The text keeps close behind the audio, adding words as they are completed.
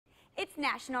It's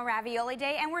National Ravioli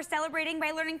Day, and we're celebrating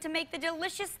by learning to make the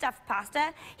delicious stuffed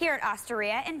pasta here at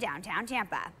Osteria in downtown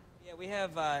Tampa. Yeah, we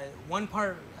have 1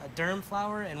 part durum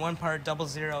flour and 1 part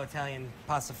 00 Italian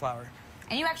pasta flour.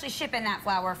 And you actually ship in that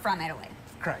flour from Italy?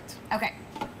 Correct. Okay.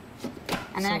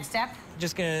 And the next step?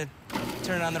 Just gonna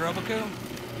turn on the Roboku,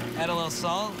 add a little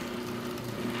salt,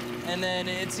 and then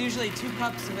it's usually 2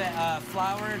 cups of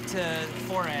flour to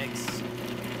 4 eggs.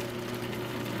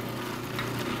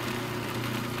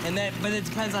 But it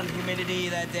depends on the humidity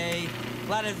that day. A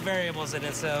lot of variables in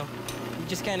it, so you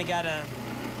just kind of gotta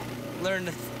learn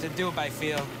to do it by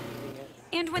feel.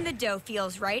 And when the dough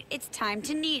feels right, it's time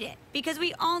to knead it, because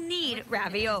we all need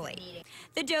ravioli.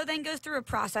 The dough then goes through a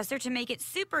processor to make it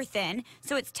super thin,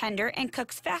 so it's tender and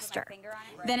cooks faster.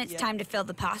 Then it's time to fill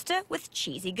the pasta with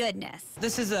cheesy goodness.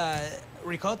 This is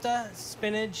ricotta,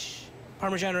 spinach,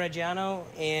 Parmigiano Reggiano,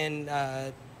 and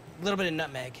a little bit of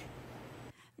nutmeg.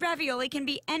 Ravioli can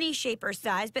be any shape or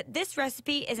size, but this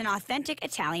recipe is an authentic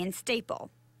Italian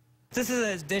staple. This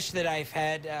is a dish that I've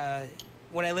had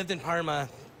when I lived in Parma.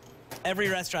 Every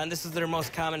restaurant, this is their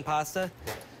most common pasta,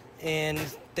 and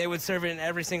they would serve it in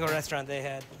every single restaurant they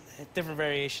had, a different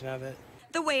variation of it.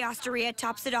 The way Osteria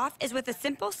tops it off is with a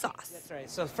simple sauce. That's right.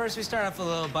 So first we start off with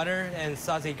a little butter and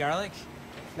sauteed garlic.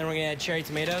 Then we're going to add cherry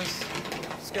tomatoes.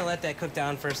 Just going to let that cook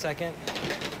down for a second.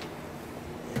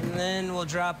 And then we'll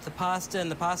drop the pasta in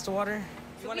the pasta water.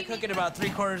 You want to cook it about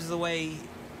 3/4 of the way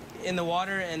in the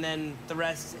water and then the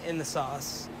rest in the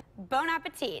sauce. Bon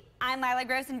appetit. I'm Lila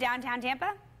Gross in downtown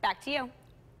Tampa. Back to you.